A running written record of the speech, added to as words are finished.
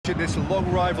In this long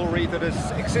rivalry that has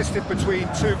existed between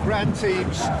two grand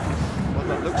teams, one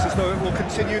that looks as though it will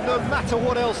continue no matter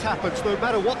what else happens, no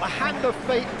matter what the hand of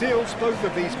fate deals both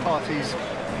of these parties.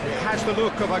 It has the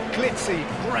look of a glitzy,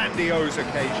 grandiose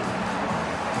occasion.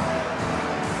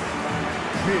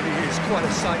 Really is quite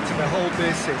a sight to behold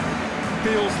this. It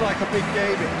feels like a big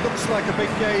game, it looks like a big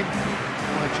game.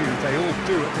 Mind you, they all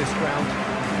do at this ground.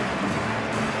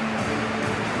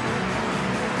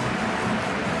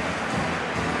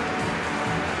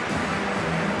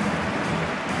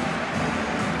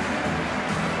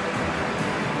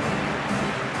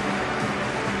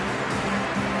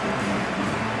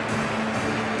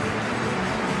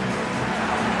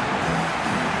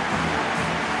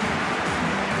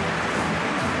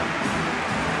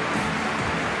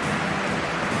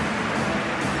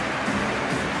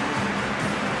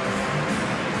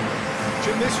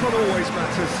 This one always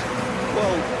matters.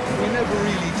 Well, we never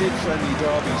really did friendly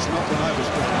derbies, not when I was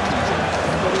cooking teacher.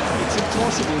 But it's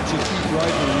impossible to keep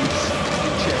rivalries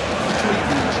in check,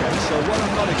 completely in check. So while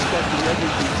I'm not expecting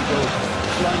everything to go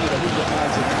flying at 100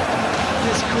 miles an hour,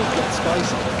 this could get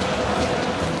spicy.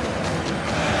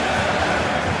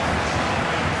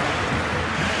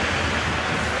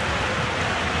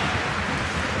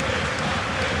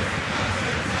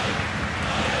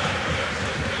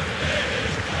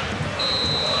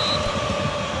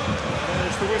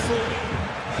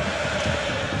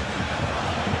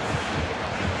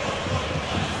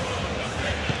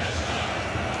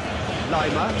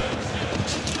 Leimer,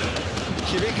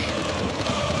 Kimmich,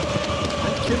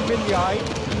 and Kim Min-Jae.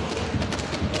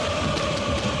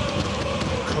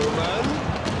 Coman,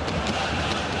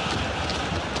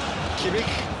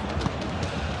 Kimmich.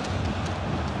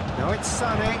 Now it's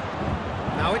Sané,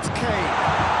 now it's Kane.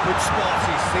 Good spot,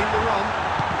 he's seen the run.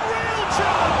 Real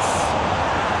chance!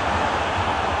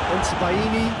 And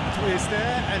Baini is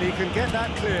there, and he can get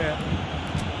that clear.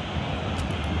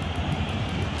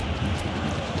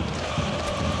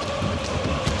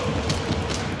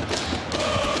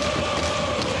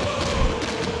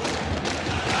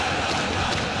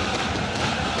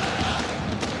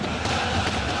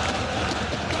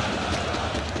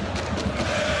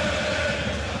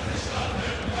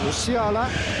 Musiala,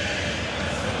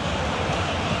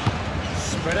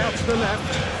 spread out to the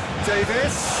left,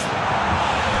 Davis,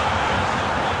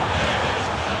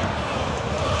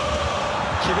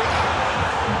 Kimmich,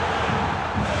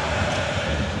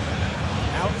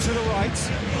 out to the right,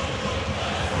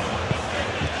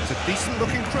 it's a decent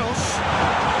looking cross,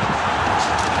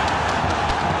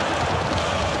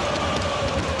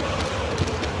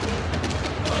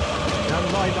 now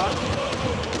Leimer.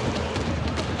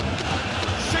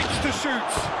 To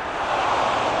shoot.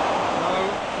 No,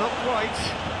 not quite.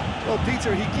 Well,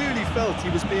 Peter, he clearly felt he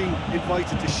was being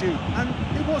invited to shoot, and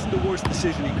it wasn't the worst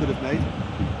decision he could have made.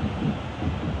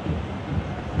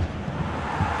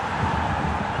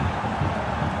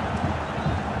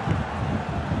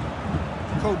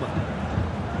 Coman.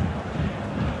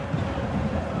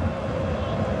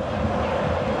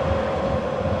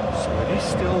 So it is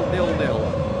still 0-0.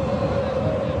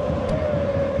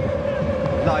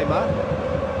 Leimer.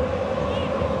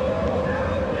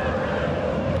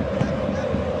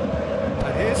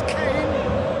 Here's Kane.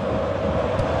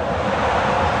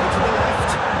 To the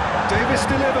left. Davis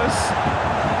delivers.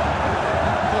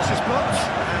 Cross is blocked,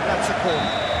 and that's a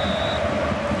corner.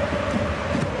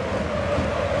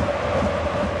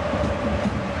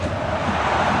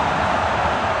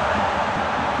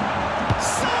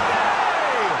 Sané!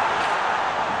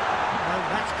 And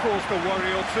that's caused a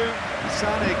worry or two.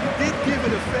 Sané did give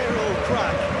it a fair old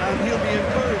crack, and he'll be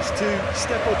encouraged to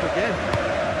step up again.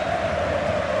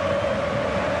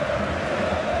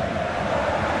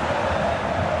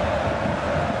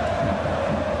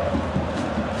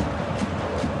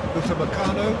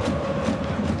 Meccano,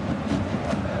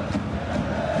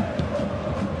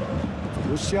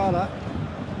 Musiala,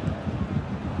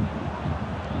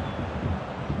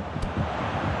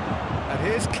 and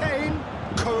here's Kane,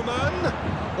 Coman,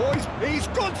 oh he's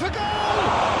gone for goal!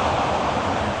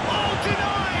 Oh,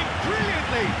 denied,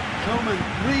 brilliantly! Coman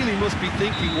really must be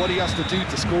thinking what he has to do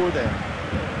to score there.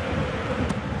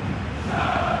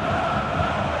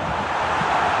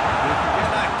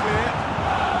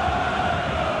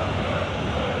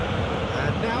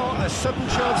 Sudden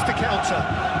chance to counter.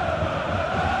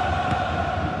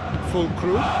 Full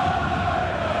crew.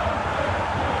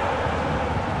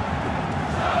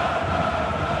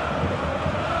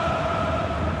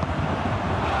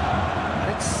 And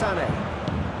it's Sané.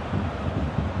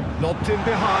 Lobbed in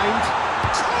behind.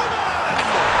 Coman!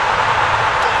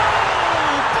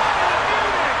 Goal! Bayern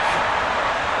Munich!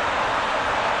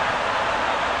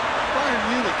 Bayern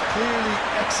Munich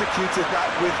executed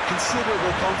that with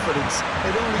considerable confidence.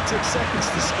 It only took seconds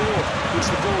to score, which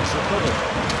the goals recovered.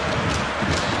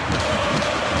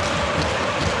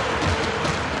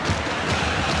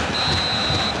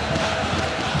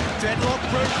 Deadlock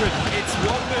broken, it's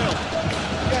 1-0.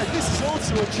 Yeah, this is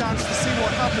also a chance to see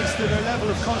what happens to their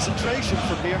level of concentration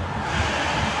from here.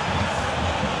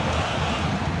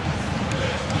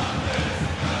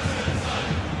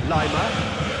 Lima.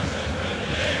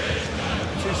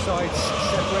 Two sides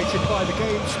separated by the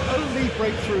game's only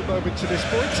breakthrough moment to this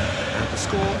point, and the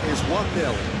score is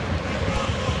 1-0.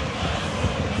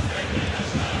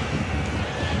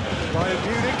 Bayern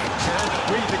Munich and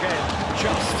breathe again,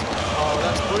 just. Oh,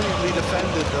 that's brilliantly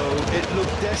defended though. It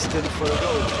looked destined for a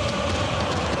goal.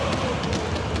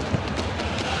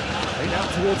 Played out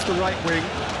towards the right wing.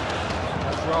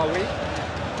 Azraoui.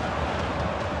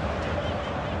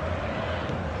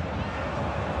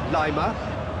 Lima.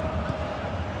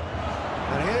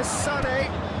 And here's Sané.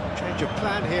 Change of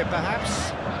plan here,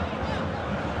 perhaps.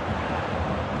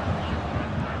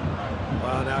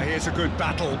 Well, now here's a good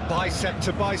battle, bicep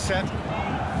to bicep.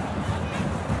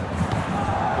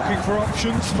 Looking for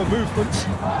options for movement.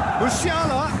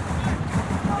 Musiala.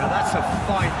 Now that's a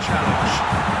fine challenge.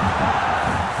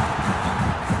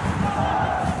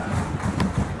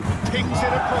 Pings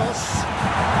it across.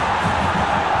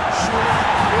 Sure,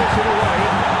 clears it away.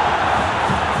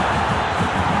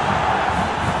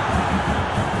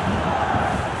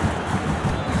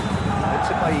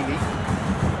 Bailey.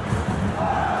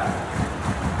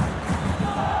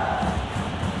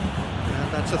 And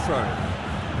that's a throw.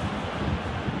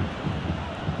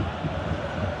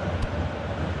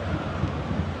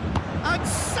 And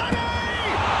Sané!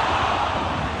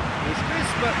 He's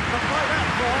missed, but not by that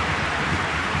far.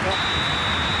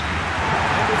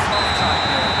 And it's half-time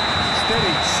now.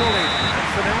 Steady, solid, and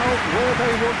for now, where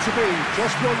they want to be.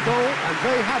 Just one goal, and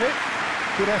they have it.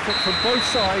 Good effort from both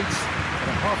sides. And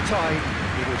at half-time,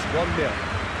 it is 1-0.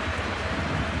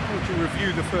 How would you review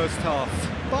the first half?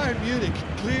 Bayern Munich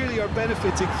clearly are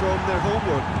benefiting from their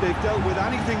homework. They've dealt with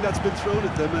anything that's been thrown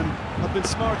at them and have been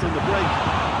smart on the break.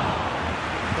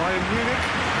 Bayern Munich,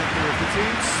 leader of the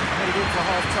teams, heading into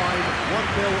half-time,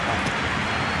 1-0 up.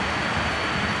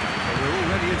 So we're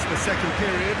already into the second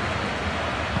period.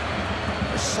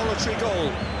 A solitary goal,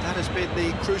 that has been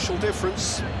the crucial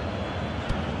difference.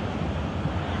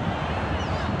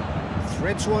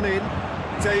 Threads one in.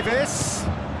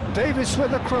 Davis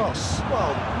with a cross.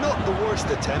 Well, not the worst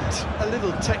attempt. A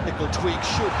little technical tweak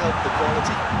should help the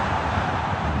quality.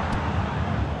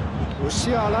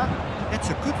 Musiala gets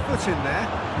a good foot in there.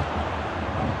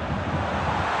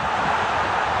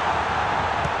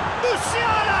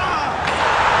 Musiala!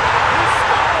 He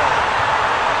scored!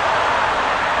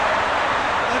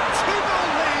 A 2-goal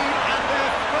lead and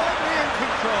they're firmly in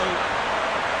control.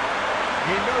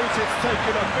 He knows it's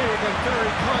taken a big and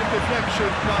very kind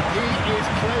deflection, but he is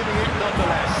claiming it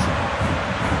nonetheless.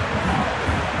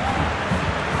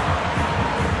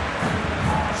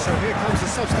 So here comes a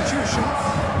substitution.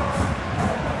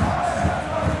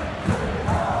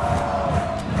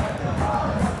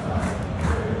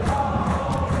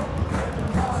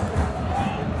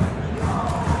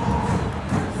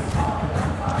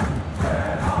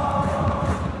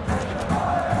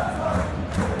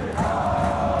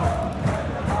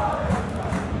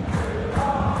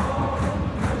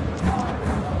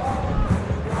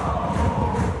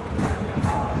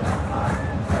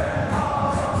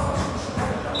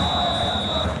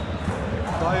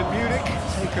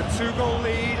 Two-goal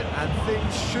lead, and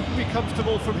things shouldn't be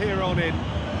comfortable from here on in.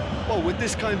 Well, with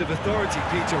this kind of authority,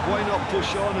 Peter, why not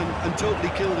push on and totally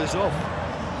kill this off?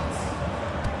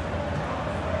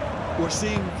 We're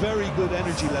seeing very good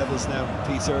energy levels now,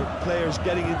 Peter. Players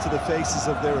getting into the faces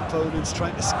of their opponents,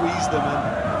 trying to squeeze them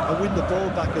and win the ball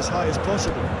back as high as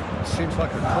possible. Seems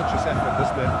like a conscious effort,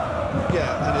 doesn't it?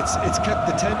 Yeah, and it's kept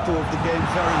the tempo of the game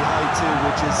very high too,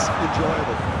 which is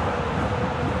enjoyable.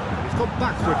 He's gone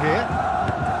backward here.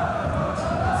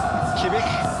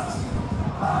 Kimmich,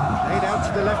 laid out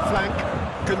to the left flank,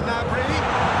 Gnabry.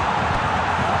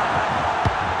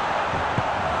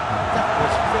 That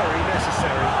was very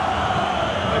necessary.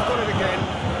 They've got it again.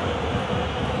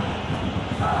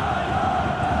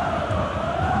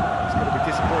 He's going to be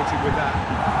disappointed with that.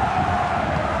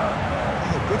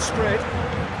 Oh, good spread,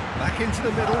 back into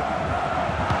the middle.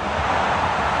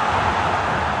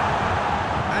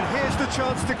 And here's the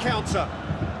chance to counter.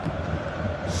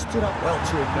 Stood up well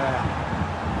to him there.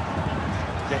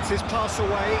 Gets his pass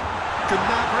away.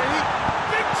 Gnabry.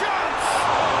 Big chance!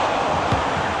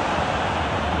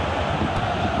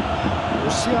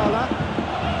 Musiala.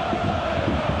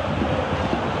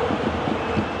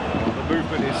 The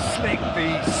movement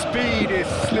The speed is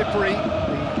slippery.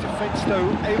 The defence, though,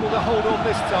 able to hold on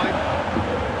this time.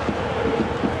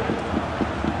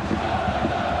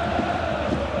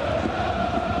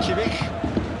 Kimmich,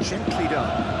 gently done.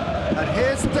 And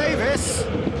here's Davis.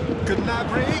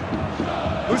 Gnabry.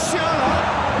 Musiala.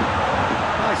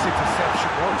 Nice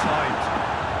interception, well timed.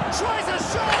 Tries a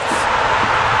shot!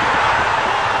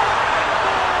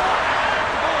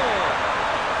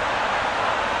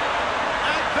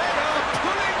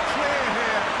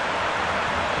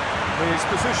 His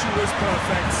position was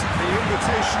perfect, the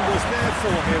invitation was there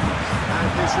for him, and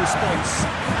his response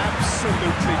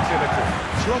absolutely clinical.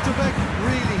 Schlotterbeck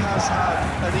really has had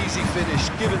an easy finish,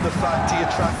 given the fact he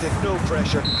attracted no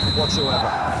pressure whatsoever.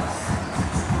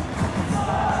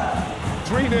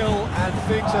 3-0, and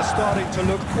things are starting to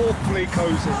look awfully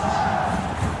cosy.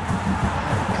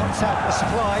 Cuts out the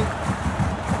supply.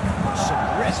 Some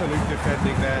resolute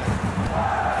defending there.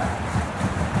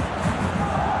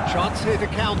 Chance here to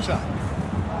counter.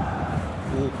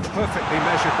 Oh, perfectly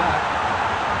measured that.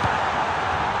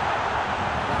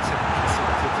 That's an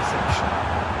excellent interception.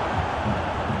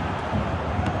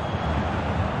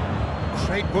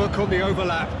 Great work on the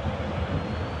overlap.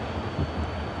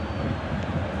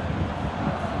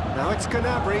 Now it's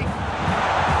Gnabry.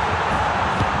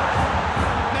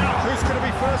 Now who's going to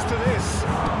be first to this?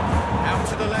 Out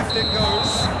to the left it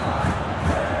goes.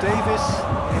 Davis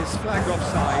is flagged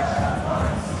offside.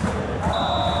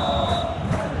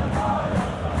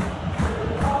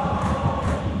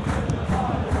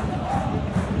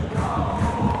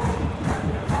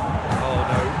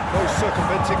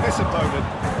 Circumventing this opponent.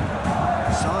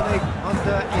 Sane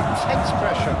under intense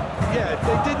pressure. Yeah,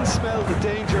 they didn't smell the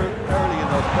danger early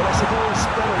enough, but I suppose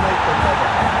better late than never.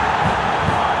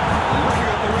 Looking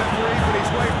at the referee, but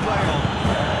he's waved play on.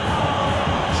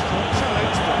 Strong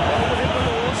challenge, but well within the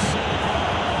laws.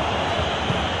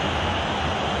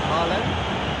 Marlen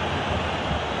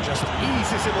just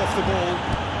eases him off the ball.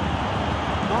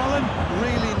 Marlen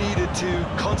really needed to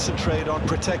concentrate on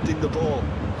protecting the ball.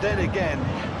 Then again,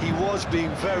 he was being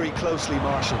very closely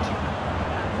marshalled.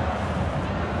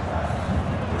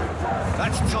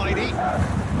 That's tidy.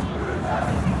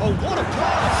 Oh, what a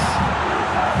pass!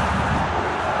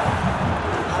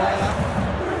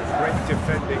 Great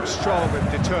defending, strong and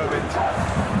determined.